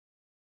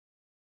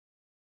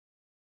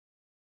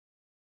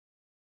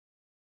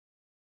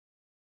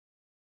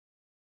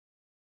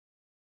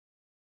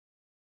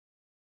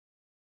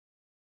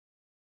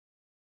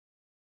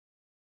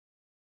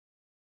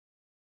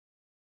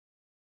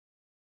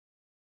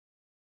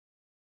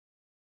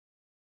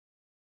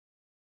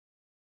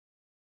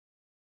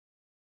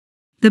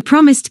The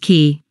Promised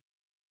Key.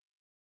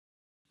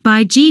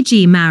 By G.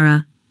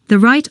 Maragh, the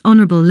Right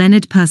Honourable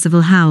Leonard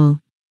Percival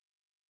Howell.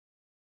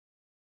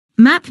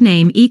 Map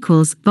name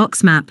equals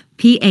box map,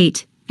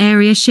 P8,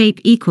 area shape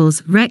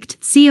equals rect,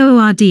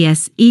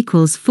 CORDS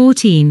equals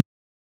 14.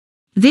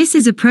 This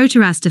is a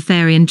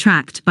Proto-Rastafarian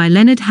tract by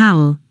Leonard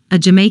Howell, a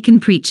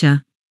Jamaican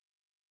preacher.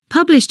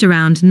 Published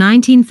around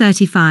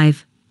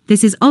 1935,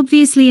 this is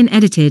obviously an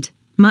edited,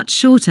 much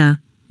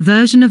shorter,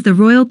 version of the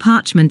Royal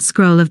Parchment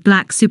Scroll of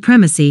Black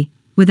Supremacy,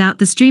 without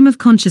the stream of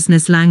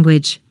consciousness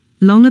language,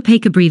 long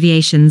opaque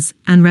abbreviations,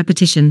 and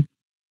repetition.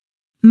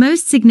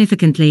 Most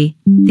significantly,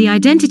 the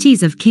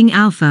identities of King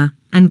Alpha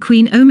and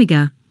Queen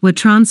Omega were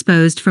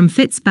transposed from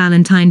Fitz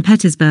Balintine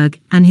Pettersburg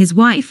and his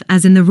wife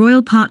as in the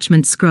Royal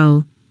Parchment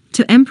Scroll,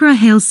 to Emperor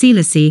Haile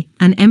Selassie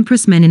and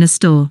Empress Menen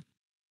Astaw.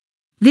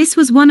 This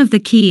was one of the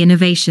key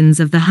innovations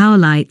of the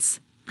Howellites,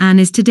 and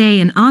is today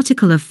an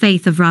article of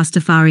faith of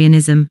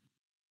Rastafarianism.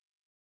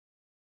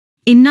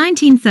 In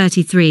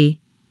 1933,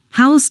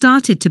 Howell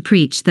started to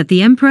preach that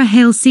the Emperor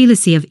Haile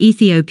Selassie of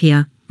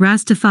Ethiopia,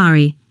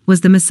 Rastafari,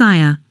 was the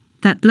Messiah,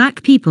 that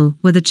black people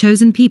were the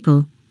chosen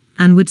people,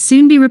 and would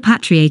soon be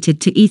repatriated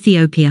to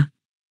Ethiopia.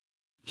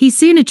 He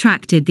soon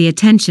attracted the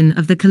attention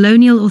of the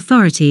colonial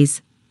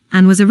authorities,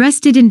 and was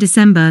arrested in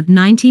December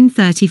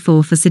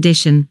 1934 for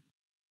sedition.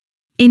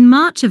 In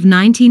March of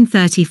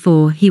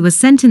 1934 he was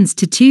sentenced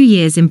to 2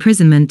 years'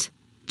 imprisonment,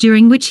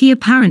 during which he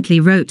apparently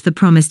wrote The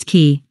Promised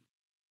Key.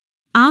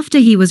 After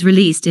he was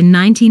released in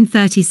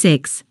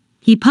 1936,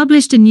 he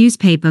published a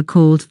newspaper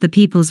called The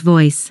People's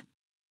Voice.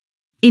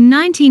 In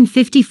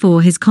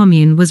 1954 his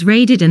commune was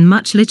raided and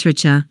much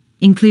literature,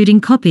 including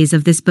copies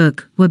of this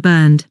book, were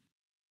burned.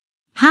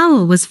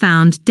 Howell was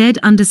found dead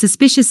under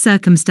suspicious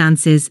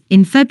circumstances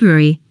in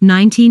February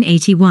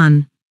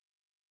 1981.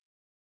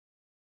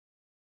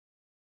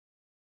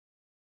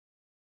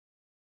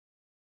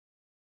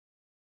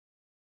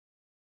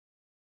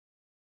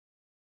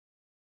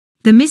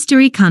 The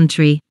Mystery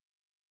Country.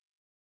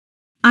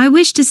 I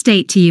wish to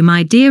state to you,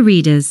 my dear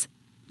readers,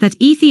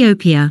 that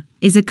Ethiopia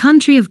is a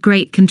country of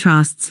great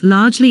contrasts,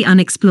 largely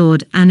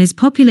unexplored, and is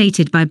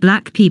populated by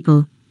black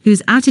people,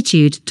 whose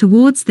attitude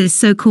towards this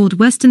so-called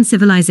Western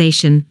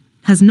civilization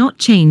has not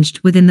changed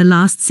within the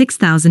last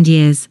 6,000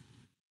 years.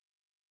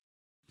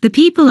 The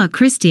people are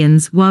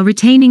Christians while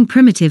retaining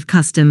primitive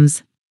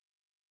customs.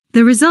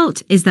 The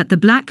result is that the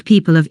black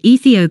people of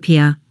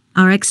Ethiopia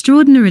are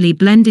extraordinarily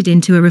blended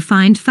into a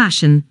refined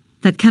fashion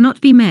that cannot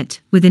be met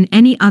within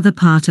any other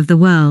part of the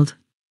world.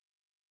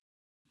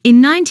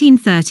 In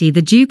 1930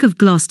 the Duke of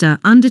Gloucester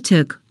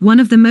undertook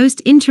one of the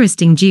most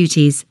interesting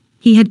duties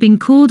he had been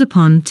called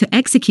upon to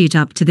execute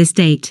up to this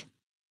date.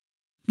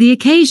 The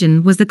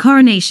occasion was the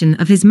coronation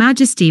of His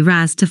Majesty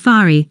Ras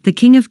Tafari, the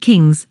King of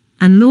Kings,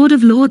 and Lord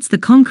of Lords, the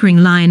conquering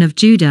Lion of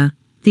Judah,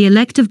 the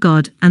elect of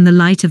God and the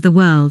light of the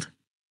world.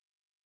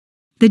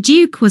 The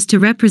Duke was to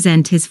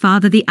represent his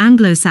father, the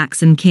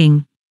Anglo-Saxon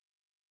king.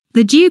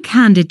 The Duke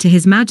handed to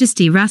His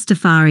Majesty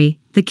Rastafari,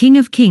 the King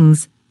of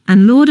Kings,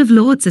 and Lord of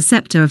Lords, a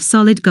scepter of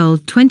solid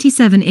gold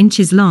 27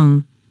 inches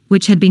long,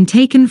 which had been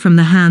taken from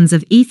the hands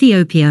of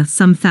Ethiopia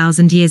some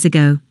 1,000 years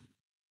ago.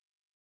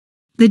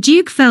 The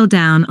Duke fell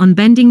down on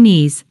bending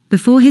knees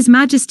before His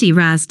Majesty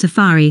Ras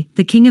Tafari,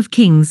 the King of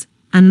Kings,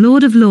 and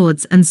Lord of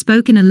Lords, and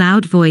spoke in a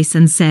loud voice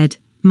and said,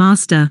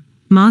 "Master,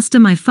 Master,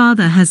 my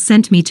father has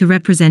sent me to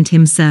represent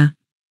him, sir.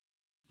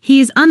 He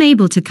is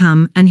unable to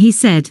come, and he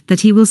said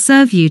that he will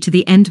serve you to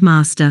the end,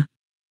 Master."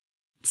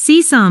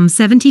 See Psalm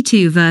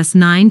 72 verse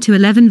 9 to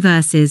 11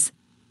 verses.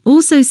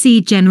 Also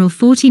see General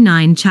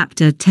 49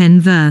 chapter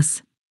 10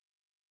 verse.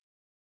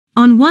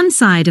 On one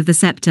side of the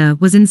scepter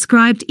was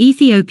inscribed,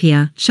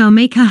 "Ethiopia shall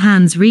make her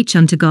hands reach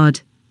unto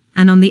God,"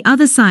 and on the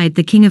other side,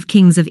 "The King of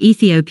Kings of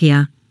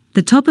Ethiopia."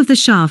 The top of the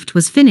shaft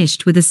was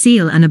finished with a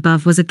seal, and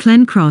above was a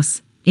clen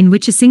cross, in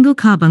which a single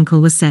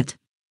carbuncle was set.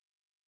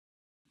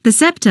 The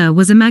scepter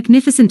was a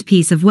magnificent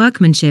piece of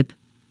workmanship,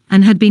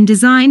 and had been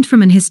designed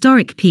from an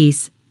historic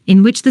piece,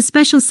 in which the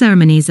special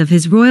ceremonies of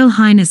His Royal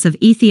Highness of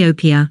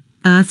Ethiopia,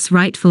 Earth's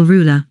rightful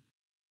ruler.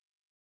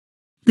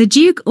 The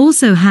Duke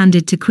also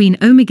handed to Queen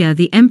Omega,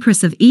 the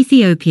Empress of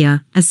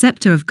Ethiopia, a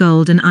scepter of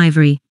gold and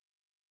ivory.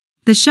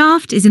 The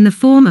shaft is in the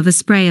form of a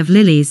spray of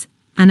lilies,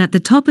 and at the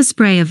top a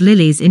spray of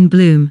lilies in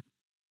bloom.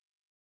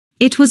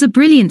 It was a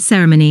brilliant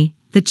ceremony.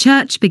 The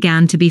church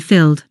began to be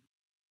filled.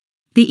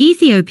 The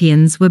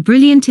Ethiopians were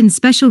brilliant in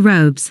special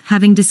robes,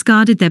 having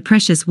discarded their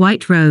precious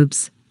white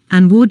robes,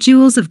 and wore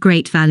jewels of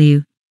great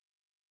value.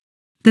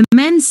 The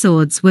men's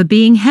swords were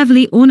being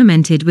heavily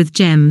ornamented with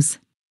gems.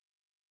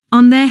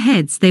 On their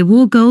heads they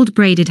wore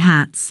gold-braided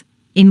hats,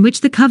 in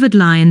which the covered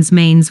lions'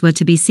 manes were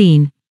to be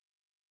seen.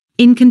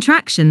 In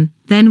contraction,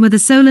 then, were the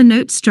solar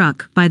notes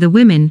struck by the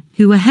women,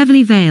 who were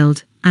heavily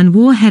veiled, and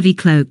wore heavy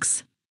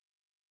cloaks.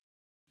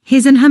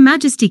 His and Her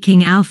Majesty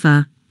King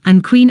Alpha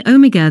and Queen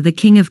Omega, the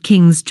King of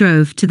Kings,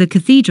 drove to the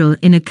cathedral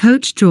in a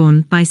coach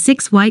drawn by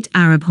 6 white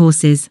Arab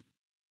horses.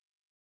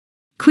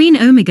 Queen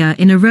Omega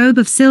in a robe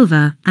of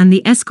silver, and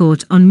the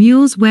escort on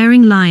mules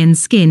wearing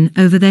lion's skin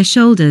over their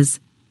shoulders,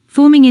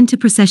 forming into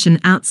procession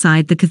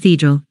outside the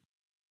cathedral.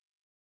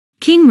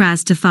 King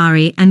Ras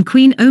Tafari and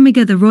Queen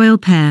Omega, the royal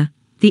pair,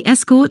 the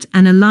escort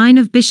and a line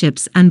of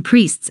bishops and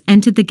priests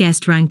entered the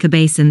guest rank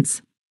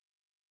obeisance.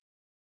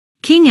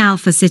 King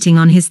Alpha sitting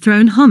on his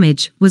throne,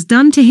 homage was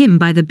done to him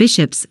by the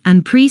bishops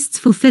and priests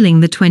fulfilling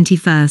the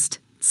 21st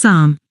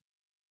Psalm.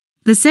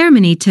 The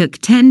ceremony took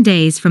 10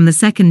 days from the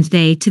 2nd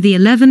day to the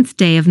 11th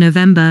day of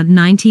November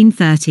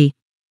 1930.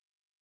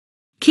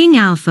 King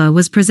Alpha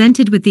was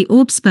presented with the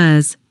orb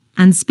spurs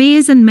and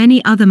spears and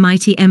many other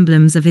mighty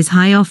emblems of his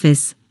high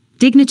office.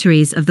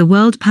 Dignitaries of the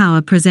world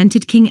power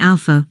presented King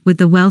Alpha with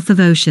the wealth of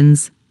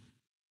oceans.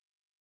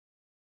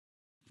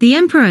 The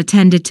emperor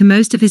attended to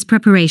most of his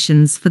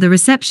preparations for the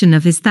reception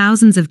of his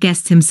thousands of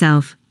guests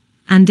himself,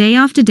 and day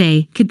after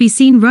day could be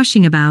seen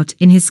rushing about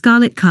in his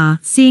scarlet car,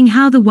 seeing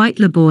how the white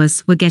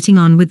labours were getting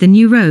on with the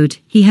new road.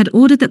 He had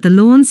ordered that the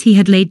lawns he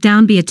had laid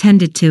down be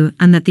attended to,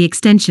 and that the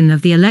extension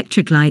of the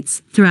electric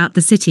lights throughout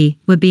the city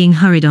were being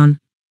hurried on.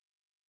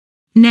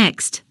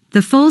 Next,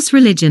 the false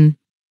religion.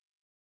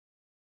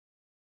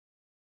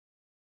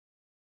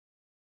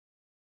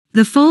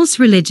 The false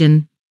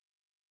religion.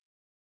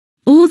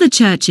 All the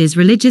Church's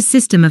religious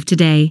system of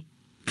today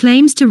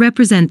claims to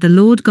represent the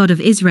Lord God of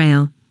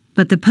Israel,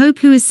 but the Pope,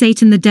 who is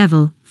Satan the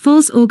devil,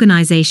 false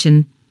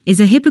organization,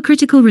 is a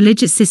hypocritical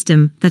religious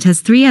system that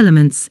has three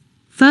elements: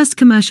 first,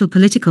 commercial,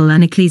 political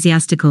and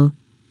ecclesiastical,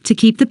 to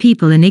keep the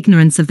people in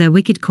ignorance of their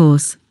wicked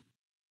course.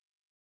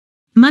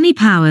 Money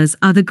powers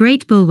are the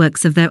great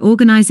bulwarks of their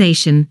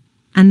organization,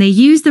 and they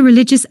use the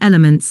religious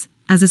elements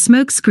as a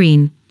smoke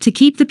screen to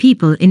keep the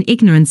people in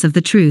ignorance of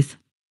the truth.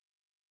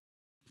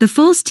 The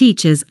false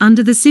teachers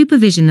under the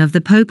supervision of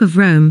the Pope of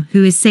Rome,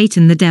 who is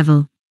Satan the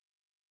devil.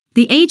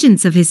 The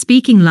agents of his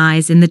speaking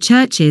lies in the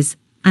churches,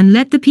 and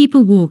let the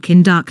people walk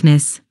in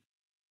darkness.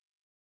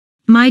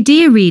 My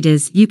dear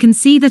readers, you can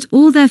see that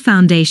all their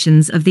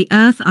foundations of the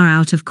earth are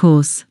out of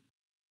course.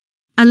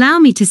 Allow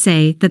me to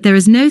say that there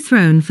is no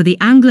throne for the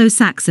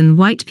Anglo-Saxon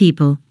white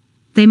people.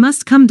 They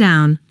must come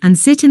down and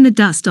sit in the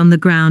dust on the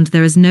ground.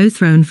 There is no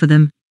throne for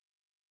them.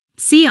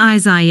 See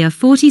Isaiah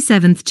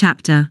 47th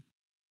chapter.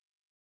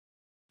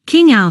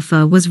 King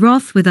Alpha was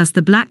wroth with us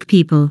the black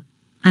people,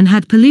 and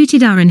had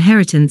polluted our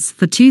inheritance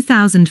for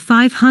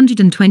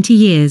 2,520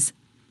 years,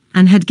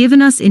 and had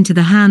given us into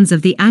the hands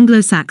of the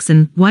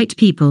Anglo-Saxon white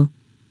people.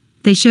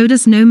 They showed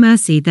us no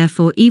mercy,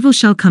 therefore evil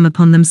shall come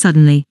upon them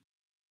suddenly.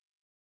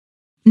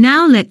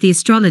 Now let the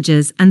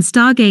astrologers and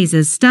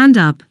stargazers stand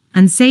up,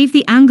 and save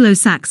the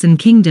Anglo-Saxon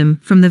kingdom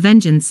from the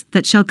vengeance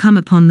that shall come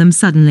upon them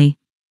suddenly.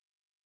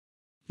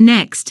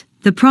 Next,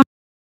 the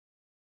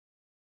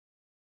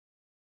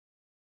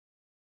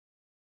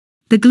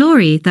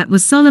glory that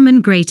was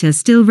Solomon greater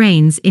still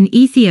reigns in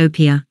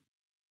Ethiopia.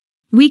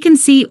 We can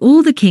see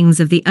all the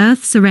kings of the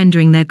earth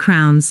surrendering their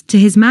crowns to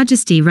His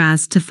Majesty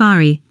Ras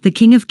Tafari, the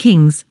King of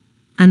Kings,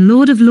 and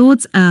Lord of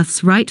Lords,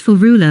 earth's rightful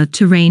ruler,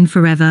 to reign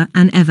forever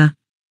and ever.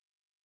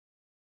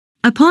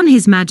 Upon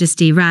His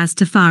Majesty Ras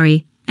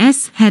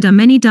Tafari's head are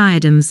many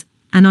diadems,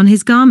 and on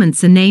his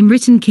garments a name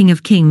written, King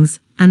of Kings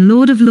and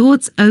Lord of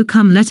Lords. O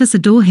come, let us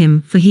adore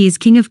him, for he is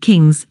King of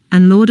Kings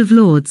and Lord of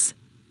Lords,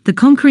 the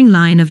conquering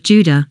Lion of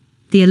Judah,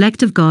 the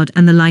elect of God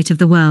and the light of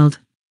the world.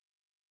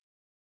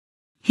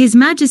 His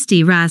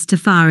Majesty Ras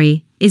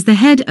Tafari is the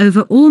head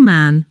over all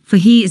man, for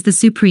he is the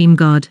supreme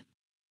God.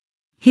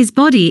 His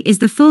body is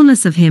the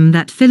fullness of him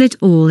that filleth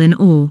all in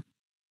all.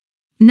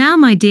 Now,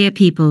 my dear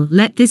people,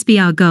 let this be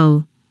our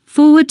goal.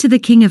 Forward to the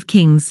King of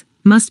Kings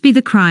must be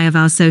the cry of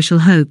our social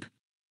hope.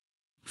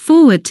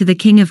 Forward to the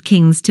King of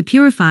Kings to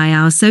purify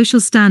our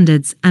social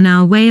standards and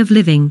our way of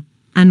living,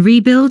 and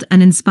rebuild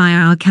and inspire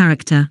our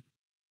character.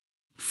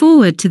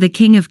 Forward to the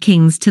King of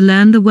Kings to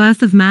learn the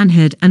worth of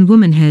manhood and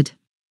womanhood.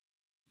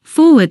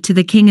 Forward to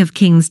the King of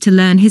Kings to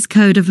learn his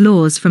code of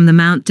laws from the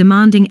mount,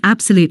 demanding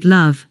absolute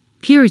love,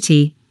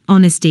 purity,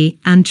 honesty,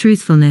 and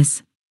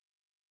truthfulness.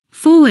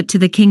 Forward to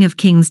the King of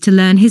Kings to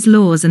learn his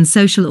laws and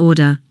social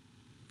order,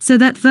 so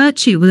that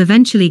virtue will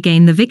eventually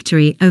gain the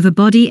victory over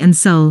body and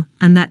soul,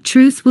 and that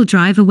truth will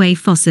drive away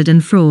falsehood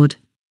and fraud.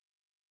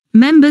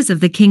 Members of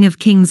the King of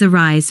Kings,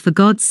 arise for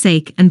God's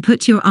sake and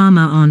put your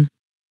armor on.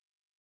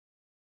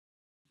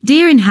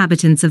 Dear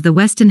inhabitants of the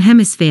Western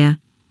Hemisphere,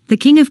 the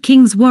King of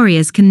Kings'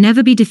 warriors can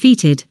never be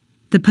defeated.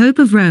 The Pope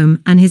of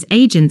Rome and his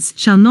agents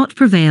shall not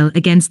prevail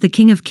against the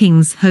King of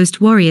Kings'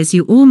 host warriors.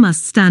 You all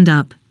must stand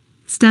up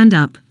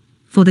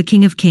for the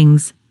King of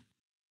Kings.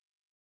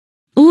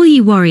 All ye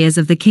warriors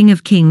of the King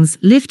of Kings,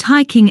 lift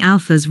high King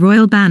Alpha's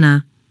royal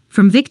banner.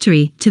 From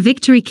victory to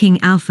victory,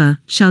 King Alpha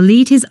shall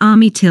lead his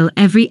army till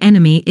every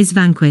enemy is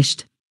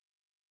vanquished.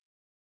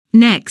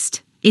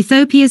 Next,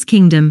 Ethiopia's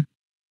kingdom.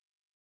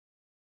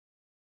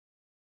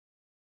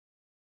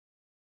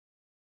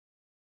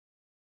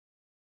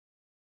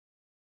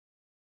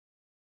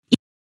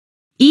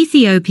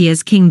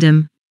 Ethiopia's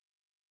kingdom.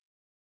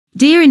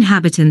 Dear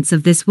inhabitants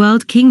of this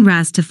world, King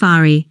Ras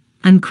Tafari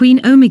and Queen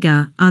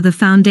Omega are the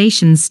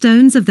foundation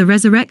stones of the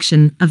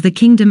resurrection of the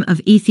kingdom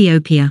of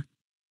Ethiopia.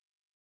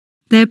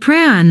 Their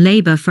prayer and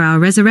labor for our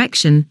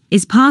resurrection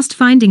is past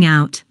finding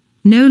out,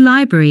 no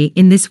library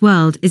in this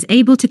world is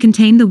able to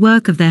contain the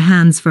work of their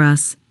hands for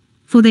us,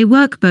 for they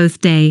work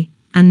both day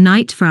and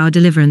night for our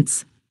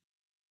deliverance.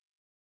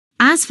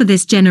 As for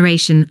this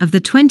generation of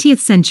the 20th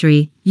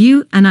century,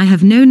 you and I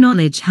have no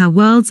knowledge how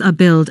worlds are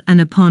built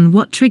and upon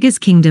what triggers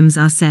kingdoms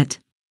are set.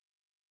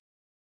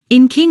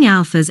 In King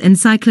Alpha's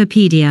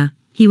encyclopedia,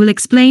 he will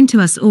explain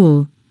to us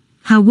all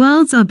how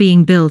worlds are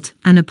being built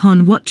and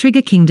upon what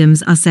trigger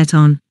kingdoms are set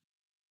on.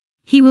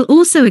 He will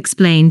also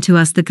explain to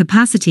us the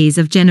capacities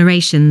of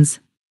generations.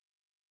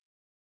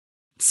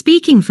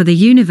 Speaking for the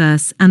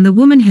universe and the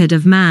womanhood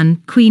of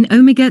man, Queen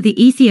Omega,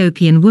 the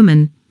Ethiopian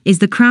woman, is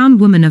the crown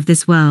woman of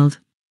this world.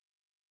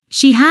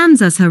 She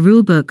hands us her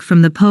rulebook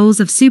from the poles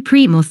of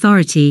supreme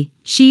authority.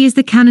 She is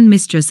the canon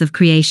mistress of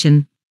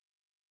creation.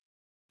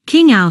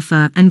 King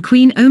Alpha and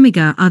Queen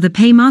Omega are the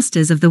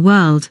paymasters of the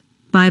world,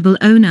 Bible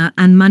owner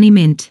and money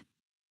mint.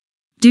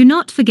 Do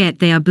not forget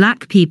they are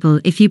black people,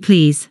 if you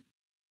please.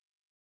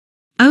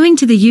 Owing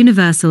to the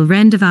universal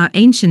rend of our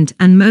ancient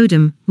and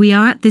modem, we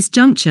are at this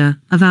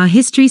juncture of our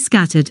history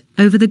scattered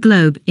over the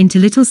globe into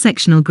little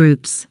sectional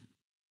groups.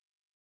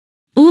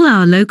 All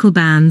our local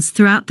bands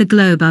throughout the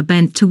globe are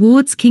bent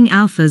towards King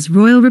Alpha's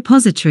royal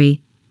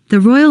repository. The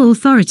royal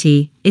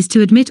authority is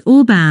to admit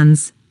all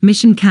bands,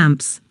 mission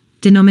camps,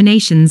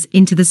 denominations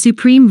into the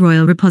supreme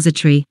royal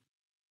repository.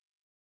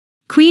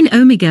 Queen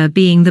Omega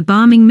being the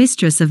balming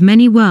mistress of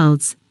many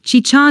worlds,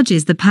 she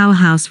charges the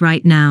powerhouse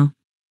right now.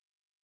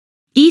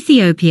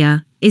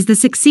 Ethiopia is the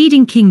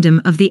succeeding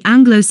kingdom of the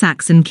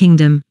Anglo-Saxon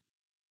kingdom.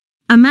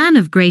 A man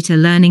of greater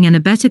learning and a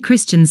better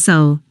Christian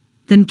soul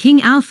than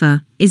King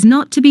Alpha is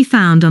not to be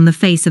found on the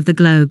face of the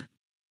globe.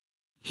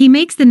 He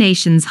makes the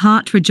nation's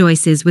heart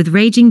rejoices with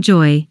raging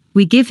joy,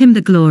 we give him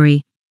the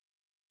glory.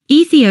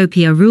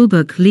 Ethiopia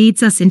rulebook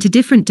leads us into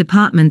different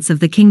departments of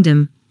the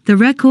kingdom. The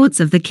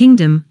records of the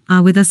kingdom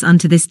are with us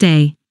unto this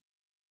day.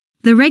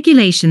 The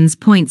regulations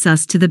points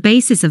us to the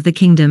basis of the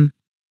kingdom.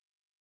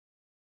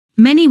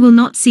 Many will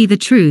not see the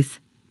truth,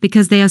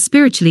 because they are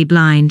spiritually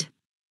blind.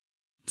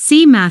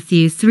 See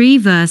Matthew 3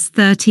 verse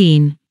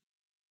 13.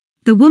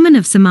 The woman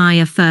of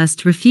Samaria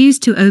first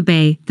refused to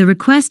obey the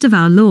request of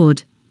our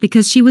Lord,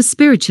 because she was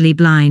spiritually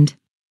blind.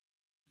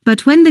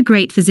 But when the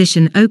great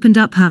physician opened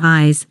up her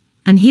eyes,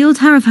 and healed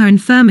her of her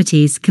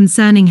infirmities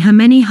concerning her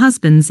many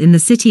husbands in the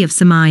city of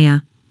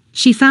Samaria,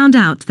 she found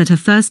out that her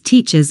first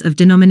teachers of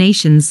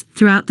denominations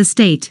throughout the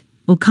state,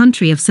 or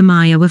country of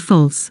Samaria were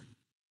false.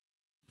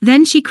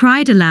 Then she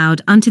cried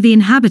aloud unto the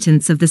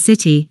inhabitants of the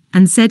city,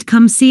 and said,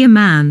 Come see a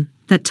man,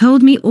 that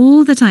told me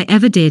all that I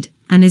ever did,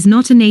 and is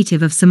not a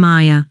native of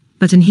Samaria,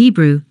 but an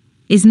Hebrew.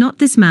 Is not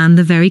this man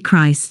the very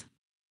Christ?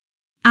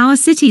 Our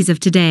cities of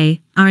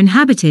today are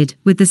inhabited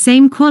with the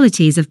same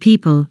qualities of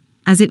people,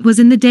 as it was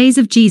in the days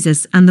of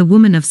Jesus and the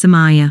woman of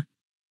Samaria.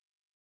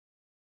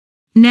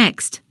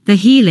 Next, the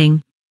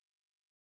healing.